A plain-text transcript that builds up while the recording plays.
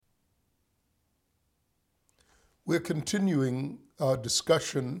We're continuing our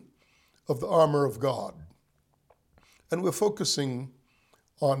discussion of the armor of God. And we're focusing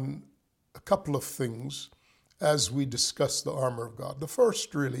on a couple of things as we discuss the armor of God. The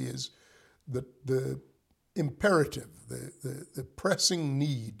first really is the imperative, the pressing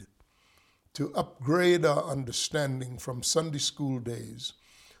need to upgrade our understanding from Sunday school days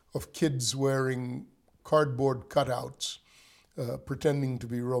of kids wearing cardboard cutouts, pretending to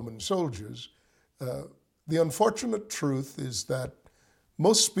be Roman soldiers. The unfortunate truth is that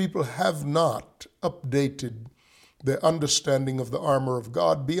most people have not updated their understanding of the armor of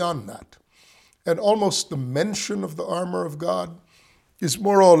God beyond that. And almost the mention of the armor of God is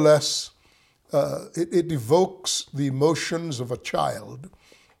more or less, it evokes the emotions of a child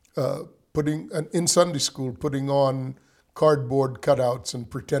in Sunday school, putting on cardboard cutouts and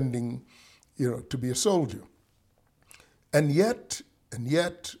pretending, to be a soldier. And yet,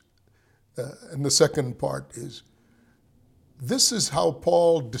 and the second part is, this is how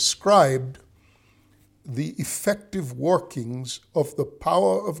Paul described the effective workings of the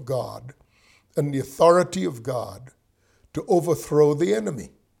power of God and the authority of God to overthrow the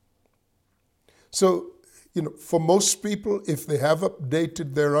enemy. So, for most people, if they have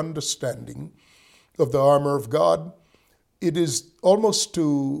updated their understanding of the armor of God, it is almost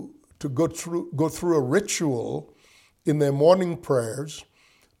to go through a ritual in their morning prayers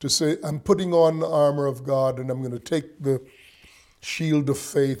to say, I'm putting on the armor of God and I'm going to take the shield of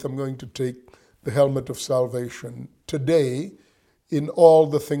faith, I'm going to take the helmet of salvation today in all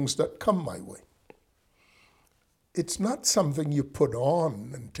the things that come my way. It's not something you put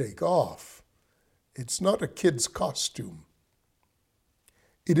on and take off. It's not a kid's costume.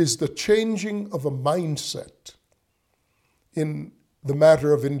 It is the changing of a mindset in the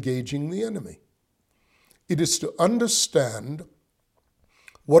matter of engaging the enemy. It is to understand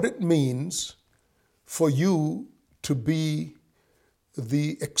what it means for you to be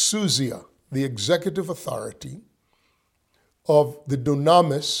the exousia, the executive authority of the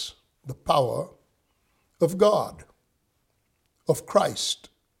dunamis, the power of God, of Christ,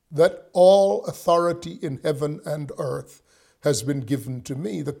 that all authority in heaven and earth has been given to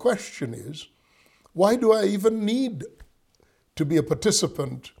me. The question is, why do I even need to be a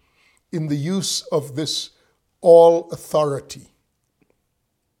participant in the use of this all authority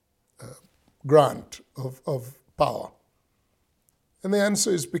grant of power? And the answer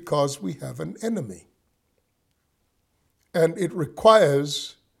is because we have an enemy. And it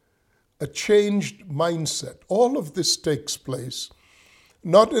requires a changed mindset. All of this takes place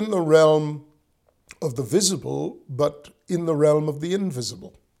not in the realm of the visible, but in the realm of the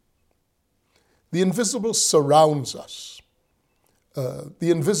invisible. The invisible surrounds us. The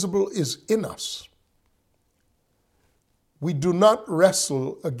invisible is in us. We do not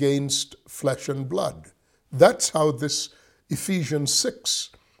wrestle against flesh and blood. That's how this Ephesians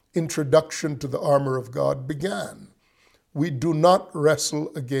 6 introduction to the armor of God began. We do not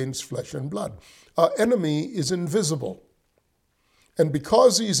wrestle against flesh and blood. Our enemy is invisible. And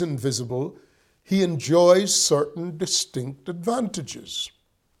because he's invisible, he enjoys certain distinct advantages.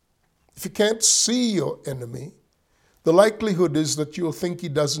 If you can't see your enemy, the likelihood is that you'll think he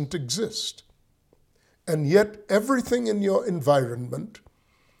doesn't exist. And yet everything in your environment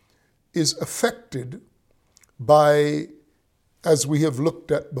is affected by, as we have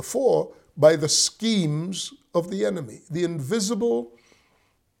looked at before, by the schemes of the enemy, the invisible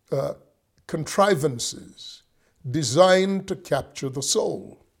contrivances designed to capture the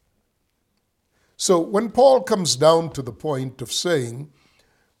soul. So when Paul comes down to the point of saying,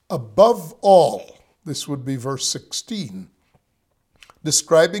 above all, this would be verse 16,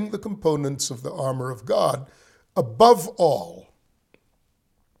 describing the components of the armor of God, above all,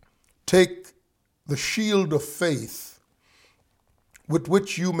 take the shield of faith with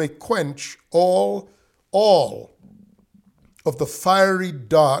which you may quench all of the fiery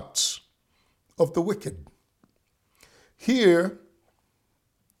darts of the wicked. Here,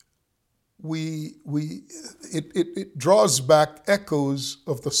 it draws back echoes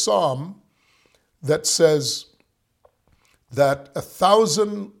of the psalm that says that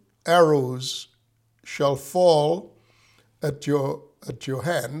 1,000 arrows shall fall at your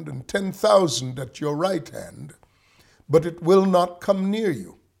hand and 10,000 at your right hand, but it will not come near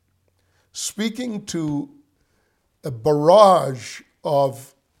you. Speaking to a barrage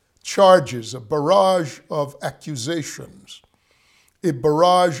of charges, a barrage of accusations, a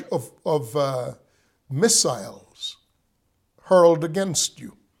barrage of missiles hurled against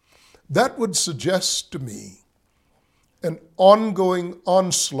you. That would suggest to me an ongoing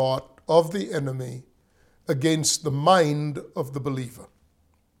onslaught of the enemy against the mind of the believer.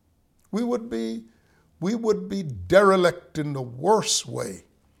 We would be we would be derelict in the worst way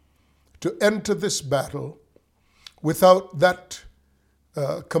to enter this battle without that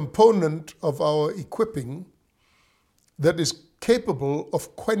component of our equipping that is capable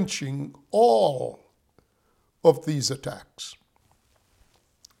of quenching all of these attacks.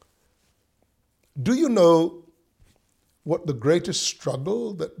 Do you know what the greatest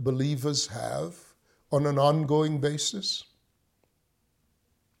struggle that believers have on an ongoing basis?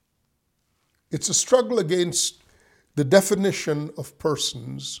 It's a struggle against the definition of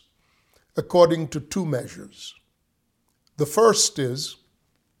persons according to two measures. The first is,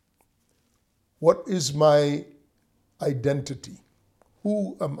 what is my identity?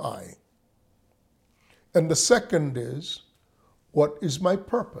 Who am I? And the second is, what is my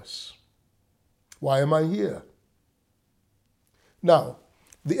purpose? Why am I here? Now,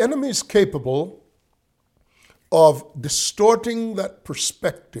 the enemy is capable of distorting that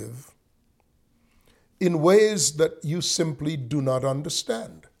perspective in ways that you simply do not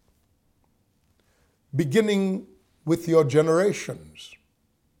understand, beginning with your generations.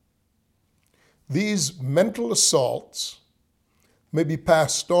 These mental assaults may be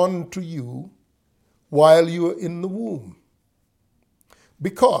passed on to you while you are in the womb,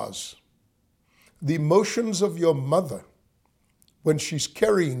 because the emotions of your mother when she's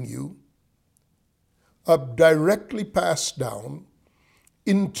carrying you are directly passed down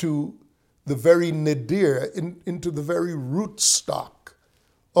into the very nadir, into the very root stock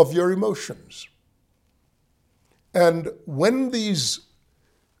of your emotions. And when these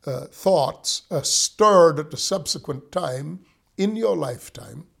thoughts are stirred at a subsequent time in your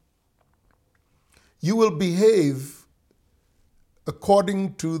lifetime, you will behave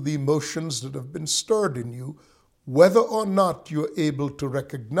according to the emotions that have been stirred in you, whether or not you're able to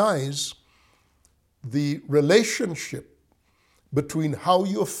recognize the relationship between how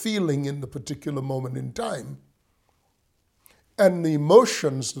you're feeling in the particular moment in time and the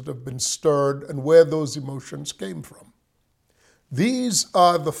emotions that have been stirred and where those emotions came from. These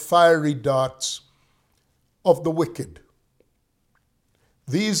are the fiery darts of the wicked.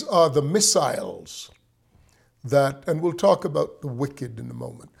 These are the missiles that, and we'll talk about the wicked in a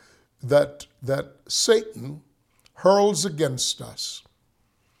moment, that Satan hurls against us,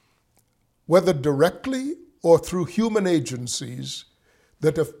 whether directly or through human agencies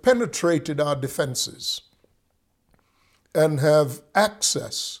that have penetrated our defenses and have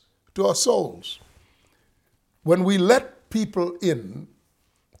access to our souls. When we let people in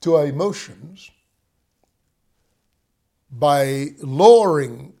to our emotions by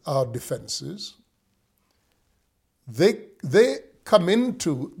lowering our defenses, they come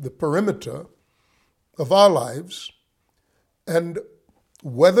into the perimeter of our lives, and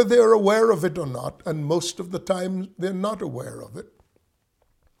whether they're aware of it or not, and most of the time they're not aware of it,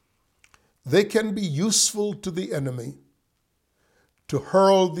 they can be useful to the enemy to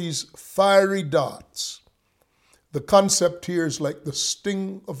hurl these fiery darts. The concept here is like the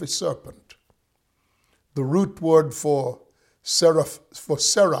sting of a serpent. The root word for seraph,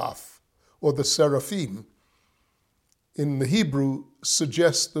 or the seraphim, in the Hebrew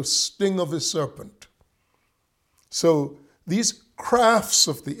suggests the sting of a serpent. So these crafts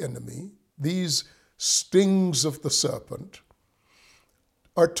of the enemy, these stings of the serpent,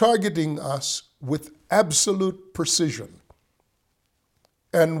 are targeting us with absolute precision.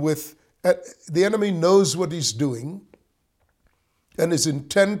 And the enemy knows what he's doing, and his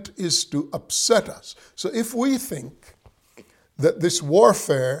intent is to upset us. So if we think that this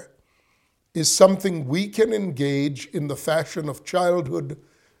warfare is something we can engage in the fashion of childhood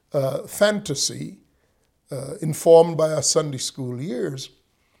fantasy, informed by our Sunday school years,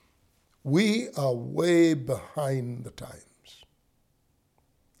 we are way behind the times.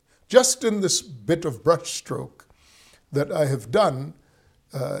 Just in this bit of brushstroke that I have done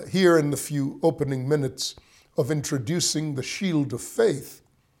here in the few opening minutes of introducing the shield of faith,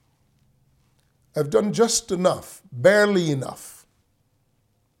 I've done just enough, barely enough,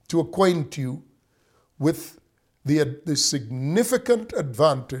 to acquaint you with the significant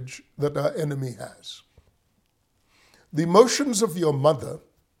advantage that our enemy has. The emotions of your mother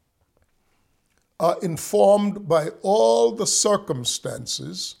are informed by all the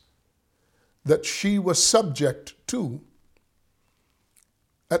circumstances that she was subject to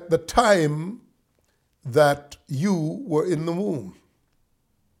at the time that you were in the womb.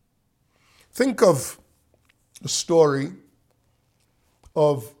 Think of the story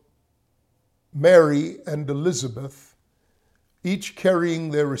of Mary and Elizabeth, each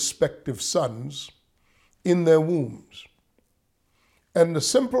carrying their respective sons in their wombs, and the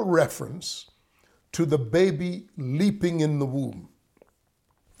simple reference to the baby leaping in the womb.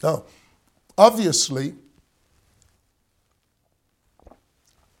 Now, Obviously,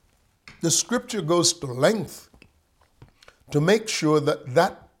 the scripture goes to length to make sure that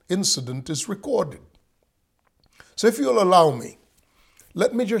that incident is recorded. So if you'll allow me,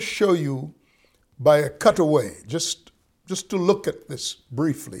 let me just show you by a cutaway, just to look at this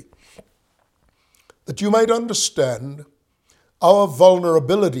briefly, that you might understand our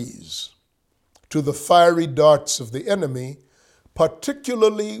vulnerabilities to the fiery darts of the enemy,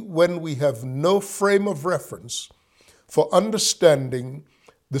 particularly when we have no frame of reference for understanding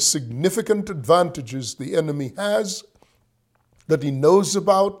the significant advantages the enemy has, that he knows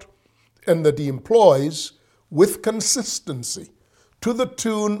about, and that he employs with consistency to the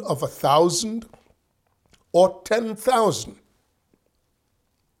tune of 1,000 or 10,000.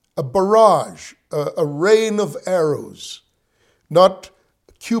 A barrage, a rain of arrows, not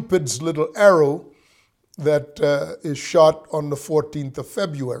Cupid's little arrow that is shot on the 14th of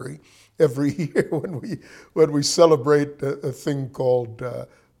February every year when we celebrate a thing called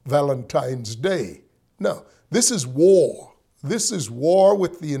Valentine's Day. No, this is war. This is war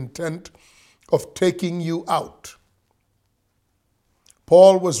with the intent of taking you out.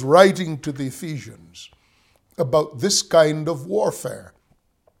 Paul was writing to the Ephesians about this kind of warfare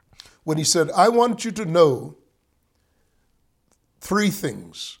when he said, I want you to know 3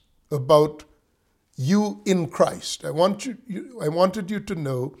 things about you in Christ. I wanted you to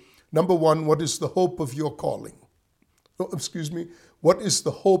know, number 1, what is the hope of your calling? What is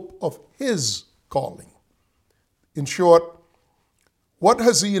the hope of his calling? In short, what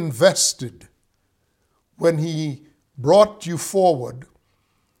has he invested when he brought you forward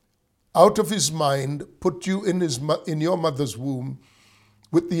out of his mind, put you in your mother's womb,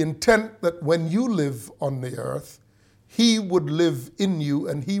 with the intent that when you live on the earth, he would live in you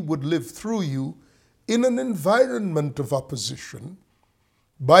and he would live through you in an environment of opposition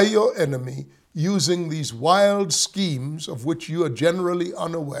by your enemy, using these wild schemes of which you are generally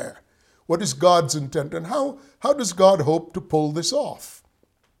unaware. What is God's intent, and how does God hope to pull this off?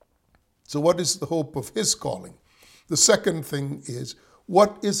 So what is the hope of his calling? The second thing is,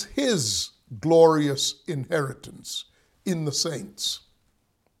 what is his glorious inheritance in the saints?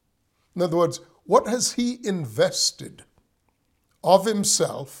 In other words, what has he invested of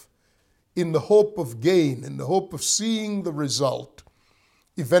himself in the hope of gain, in the hope of seeing the result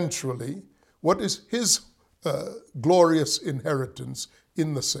eventually? What is his glorious inheritance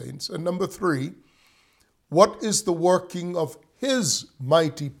in the saints? And number 3, what is the working of his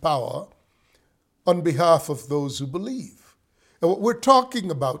mighty power on behalf of those who believe? And what we're talking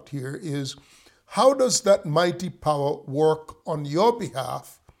about here is, how does that mighty power work on your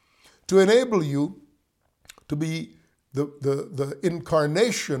behalf to enable you to be the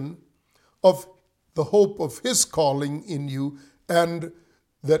incarnation of the hope of his calling in you, and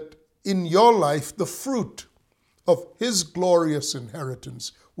that in your life the fruit of his glorious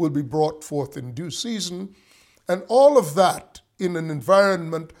inheritance will be brought forth in due season, and all of that in an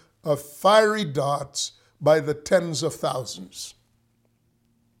environment of fiery darts by the tens of thousands.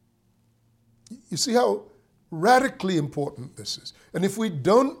 You see how radically important this is. And if we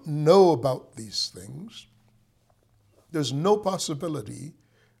don't know about these things, there's no possibility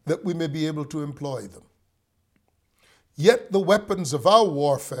that we may be able to employ them. Yet the weapons of our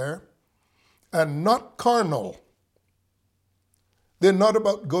warfare are not carnal. They're not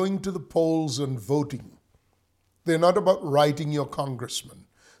about going to the polls and voting. They're not about writing your congressman.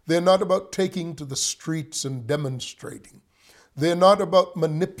 They're not about taking to the streets and demonstrating. They're not about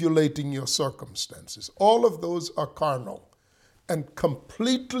manipulating your circumstances. All of those are carnal and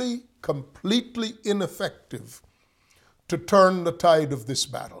completely ineffective to turn the tide of this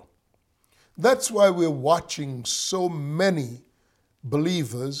battle. That's why we're watching so many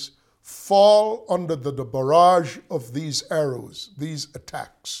believers fall under the barrage of these arrows, these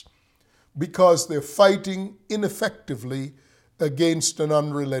attacks, because they're fighting ineffectively against an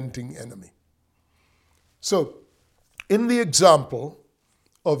unrelenting enemy. So, in the example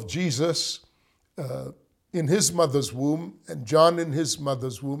of Jesus in his mother's womb, and John in his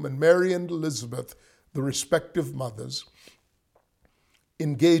mother's womb, and Mary and Elizabeth, the respective mothers,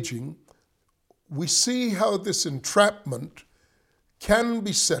 engaging, we see how this entrapment can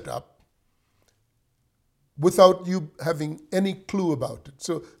be set up without you having any clue about it.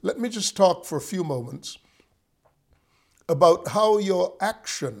 So let me just talk for a few moments about how your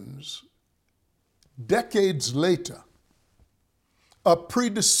actions decades later are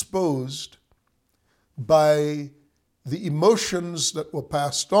predisposed by the emotions that were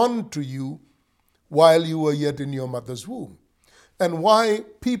passed on to you while you were yet in your mother's womb, and why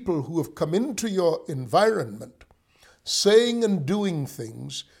people who have come into your environment saying and doing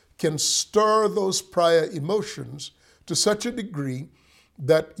things can stir those prior emotions to such a degree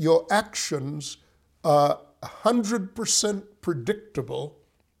that your actions are 100% predictable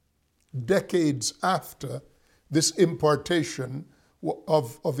decades after this impartation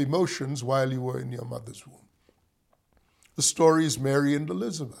of emotions while you were in your mother's womb. The story is Mary and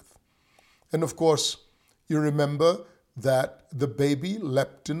Elizabeth. And of course, you remember that the baby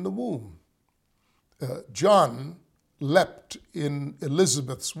leapt in the womb. John leapt in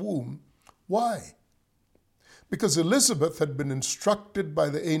Elizabeth's womb. Why? Because Elizabeth had been instructed by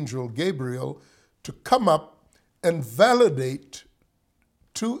the angel Gabriel to come up and validate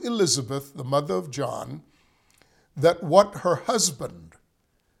to Elizabeth, the mother of John, that what her husband,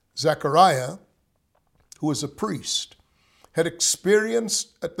 Zechariah, who was a priest, had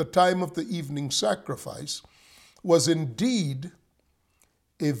experienced at the time of the evening sacrifice was indeed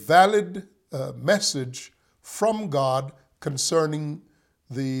a valid message from God concerning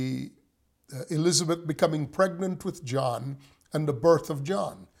the Elizabeth becoming pregnant with John and the birth of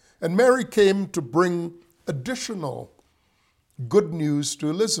John. And Mary came to bring additional good news to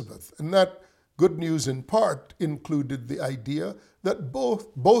Elizabeth. And that good news in part included the idea that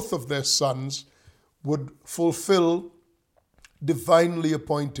both of their sons would fulfill divinely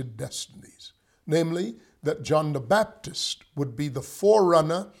appointed destinies, namely that John the Baptist would be the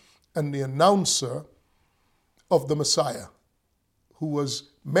forerunner and the announcer of the Messiah, who was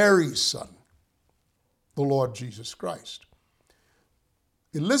Mary's son, the Lord Jesus Christ.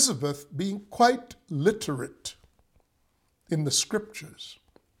 Elizabeth, being quite literate in the scriptures,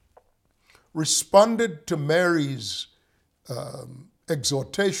 responded to Mary's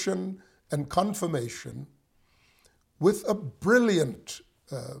exhortation and confirmation with a brilliant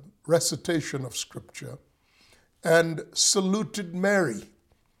recitation of scripture and saluted Mary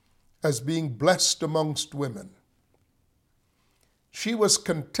as being blessed amongst women. She was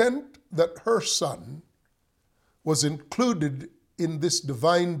content that her son was included in this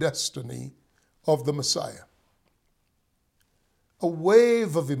divine destiny of the Messiah. A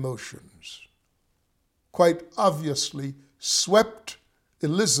wave of emotions quite obviously swept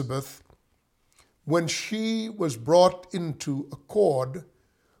Elizabeth when she was brought into accord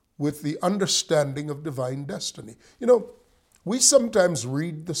with the understanding of divine destiny. You know, we sometimes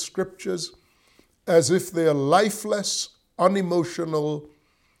read the scriptures as if they are lifeless, unemotional,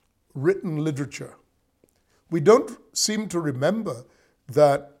 written literature. We don't seem to remember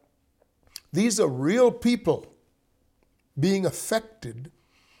that these are real people being affected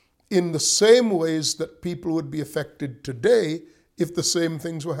in the same ways that people would be affected today if the same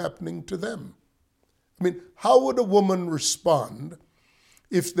things were happening to them. I mean, how would a woman respond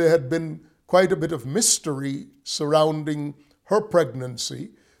if there had been quite a bit of mystery surrounding her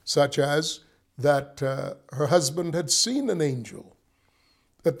pregnancy, such as that her husband had seen an angel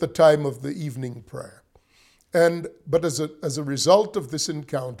at the time of the evening prayer? But as a result of this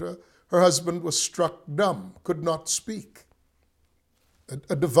encounter, her husband was struck dumb, could not speak.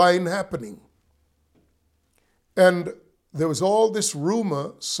 A divine happening. And there was all this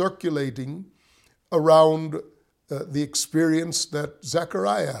rumor circulating around the experience that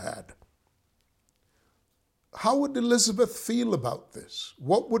Zechariah had. How would Elizabeth feel about this?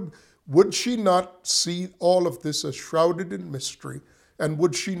 Would she not see all of this as shrouded in mystery? And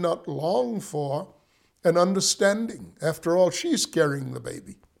would she not long for an understanding? After all, she's carrying the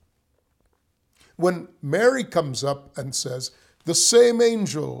baby. When Mary comes up and says, the same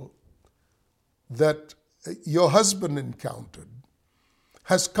angel that your husband encountered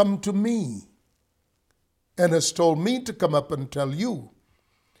has come to me and has told me to come up and tell you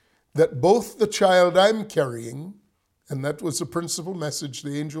that both the child I'm carrying, and that was the principal message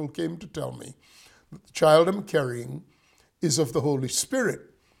the angel came to tell me, that the child I'm carrying is of the Holy Spirit,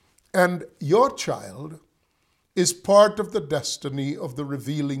 and your child is part of the destiny of the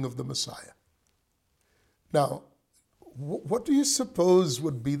revealing of the Messiah. Now, what do you suppose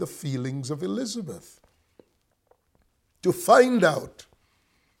would be the feelings of Elizabeth to find out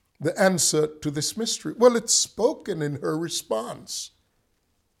the answer to this mystery? Well, it's spoken in her response.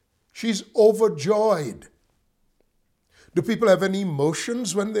 She's overjoyed. Do people have any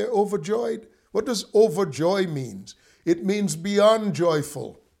emotions when they're overjoyed? What does overjoy mean? It means beyond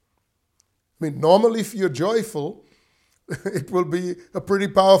joyful. I mean, normally if you're joyful, it will be a pretty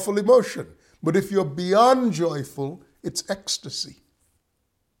powerful emotion. But if you're beyond joyful, it's ecstasy.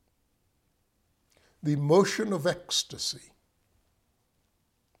 The emotion of ecstasy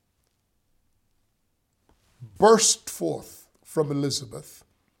burst forth from Elizabeth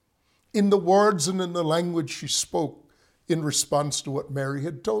in the words and in the language she spoke in response to what Mary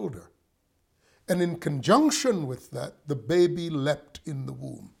had told her. And in conjunction with that, the baby leapt in the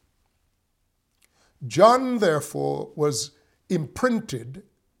womb. John, therefore, was imprinted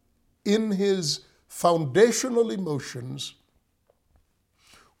in his foundational emotions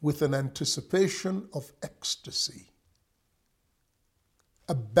with an anticipation of ecstasy,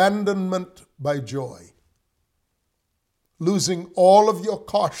 abandonment by joy, losing all of your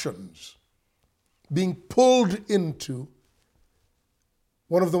cautions, being pulled into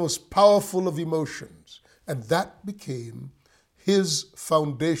one of the most powerful of emotions. And that became his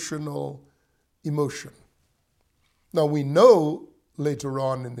foundational emotion. Now we know later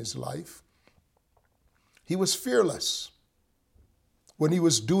on in his life, he was fearless when he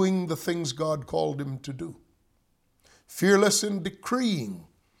was doing the things God called him to do. Fearless in decreeing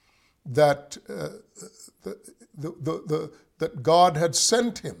that that God had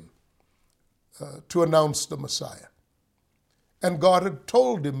sent him to announce the Messiah. And God had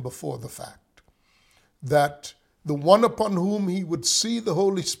told him before the fact that the one upon whom he would see the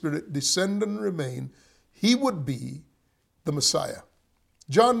Holy Spirit descend and remain, he would be the Messiah.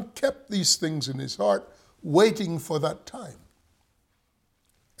 John kept these things in his heart, waiting for that time.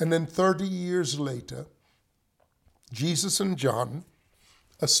 And then 30 years later, Jesus and John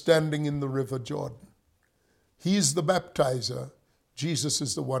are standing in the river Jordan. He's the baptizer. Jesus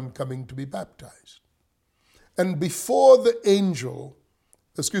is the one coming to be baptized. And before the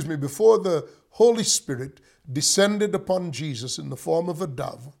Holy Spirit descended upon Jesus in the form of a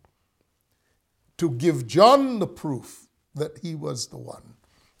dove to give John the proof that he was the one,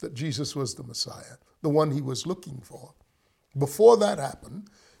 that Jesus was the Messiah, the one he was looking for. Before that happened,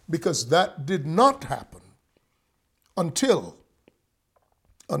 because that did not happen until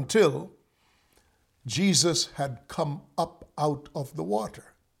Jesus had come up out of the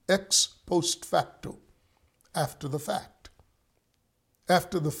water, ex post facto, after the fact.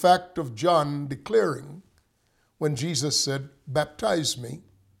 After the fact of John declaring, when Jesus said, "Baptize me,"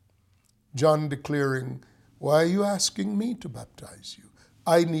 John declaring, "Why are you asking me to baptize you?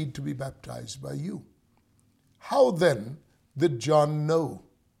 I need to be baptized by you." How then did John know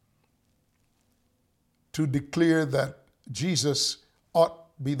to declare that Jesus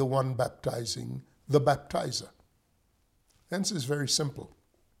ought be the one baptizing the baptizer? The answer is very simple.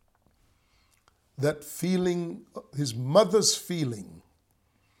 That feeling, his mother's feeling,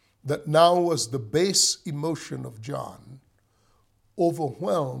 that now was the base emotion of John,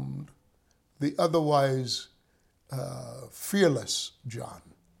 overwhelmed the otherwise fearless John.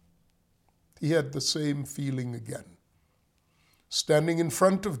 He had the same feeling again. Standing in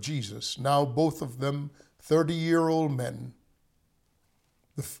front of Jesus, now both of them 30-year-old men,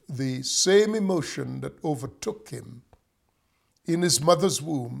 the same emotion that overtook him in his mother's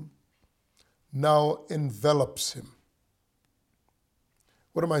womb now envelops him.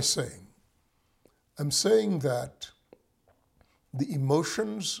 What am I saying? I'm saying that the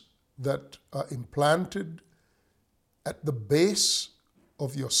emotions that are implanted at the base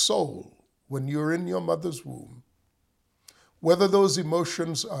of your soul when you're in your mother's womb, whether those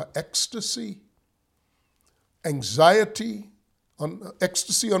emotions are ecstasy, anxiety,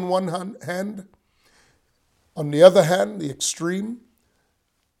 ecstasy on one hand, on the other hand, the extreme,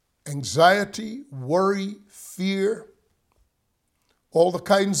 anxiety, worry, fear, all the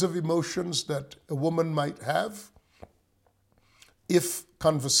kinds of emotions that a woman might have. If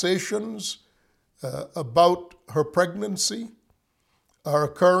conversations about her pregnancy are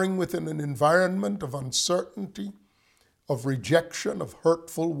occurring within an environment of uncertainty, of rejection, of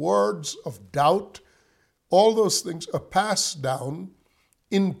hurtful words, of doubt, all those things are passed down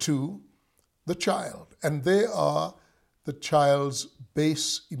into the child. And they are the child's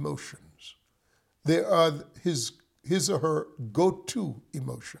base emotions. They are his or her go-to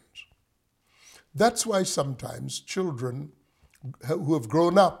emotions. That's why sometimes children who have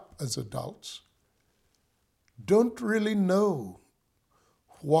grown up as adults don't really know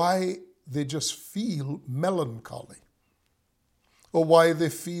why they just feel melancholy, or why they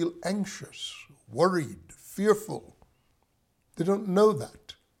feel anxious, worried, fearful. They don't know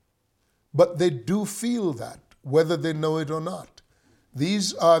that. But they do feel that, whether they know it or not.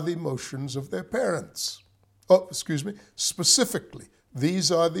 These are the emotions of their parents. Specifically,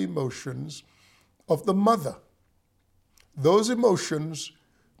 these are the emotions of the mother. Those emotions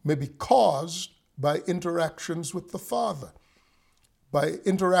may be caused by interactions with the father, by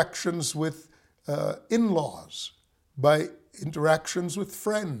interactions with in-laws, by interactions with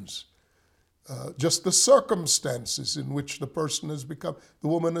friends, just the circumstances in which the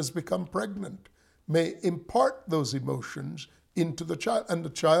woman has become pregnant may impart those emotions into the child, and the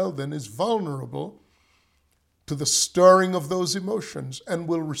child then is vulnerable to the stirring of those emotions and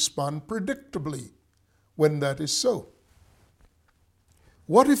will respond predictably when that is so.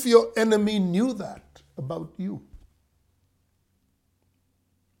 What if your enemy knew that? about you?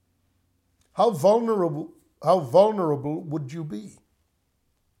 How vulnerable would you be?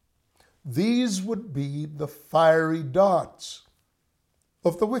 These would be the fiery darts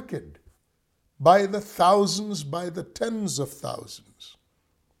of the wicked, by the thousands, by the tens of thousands.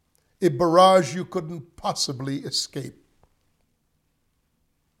 A barrage you couldn't possibly escape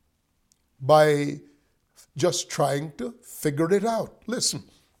by just trying to figure it out. Listen,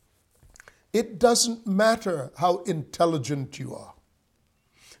 it doesn't matter how intelligent you are.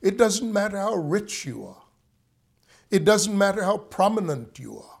 It doesn't matter how rich you are. It doesn't matter how prominent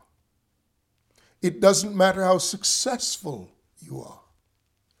you are. It doesn't matter how successful you are.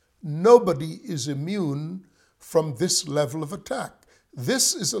 Nobody is immune from this level of attack.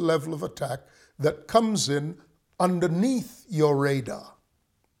 This is a level of attack that comes in underneath your radar.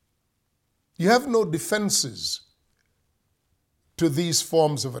 You have no defenses to these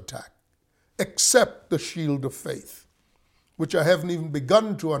forms of attack, except the shield of faith, which I haven't even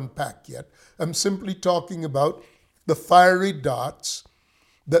begun to unpack yet. I'm simply talking about the fiery darts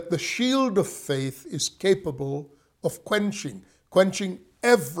that the shield of faith is capable of quenching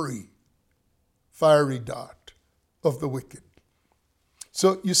every fiery dart of the wicked.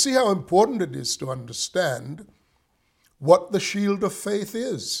 So you see how important it is to understand what the shield of faith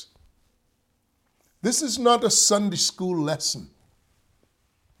is. This is not a Sunday school lesson.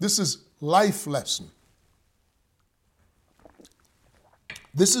 This is life lesson.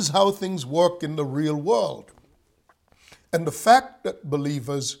 This is how things work in the real world. And the fact that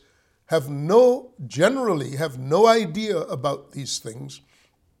believers generally have no idea about these things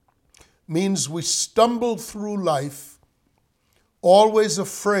means we stumble through life always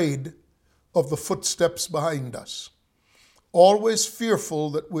afraid of the footsteps behind us, always fearful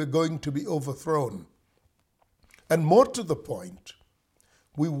that we're going to be overthrown. And more to the point,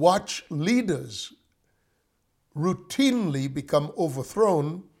 we watch leaders routinely become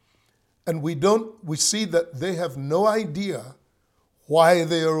overthrown, and we see that they have no idea why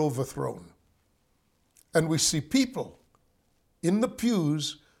they are overthrown. And we see people in the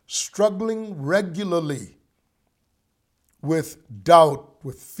pews struggling regularly with doubt,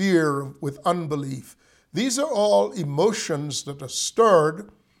 with fear, with unbelief. These are all emotions that are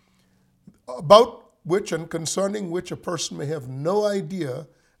stirred, about which and concerning which a person may have no idea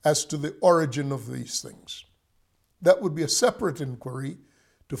as to the origin of these things. That would be a separate inquiry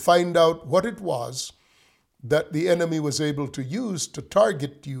to find out what it was that the enemy was able to use to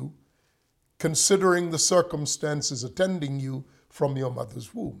target you, considering the circumstances attending you from your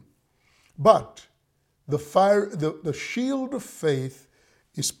mother's womb. But the shield of faith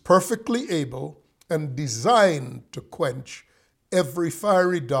is perfectly able and designed to quench every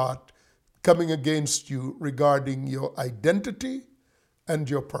fiery dart coming against you regarding your identity and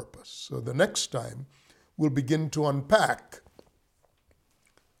your purpose. So the next time, we'll begin to unpack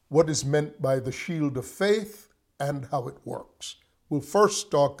what is meant by the shield of faith and how it works. We'll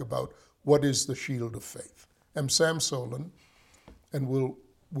first talk about what is the shield of faith. I'm Sam Solan, and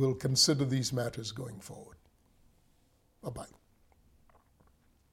we'll consider these matters going forward. Bye-bye.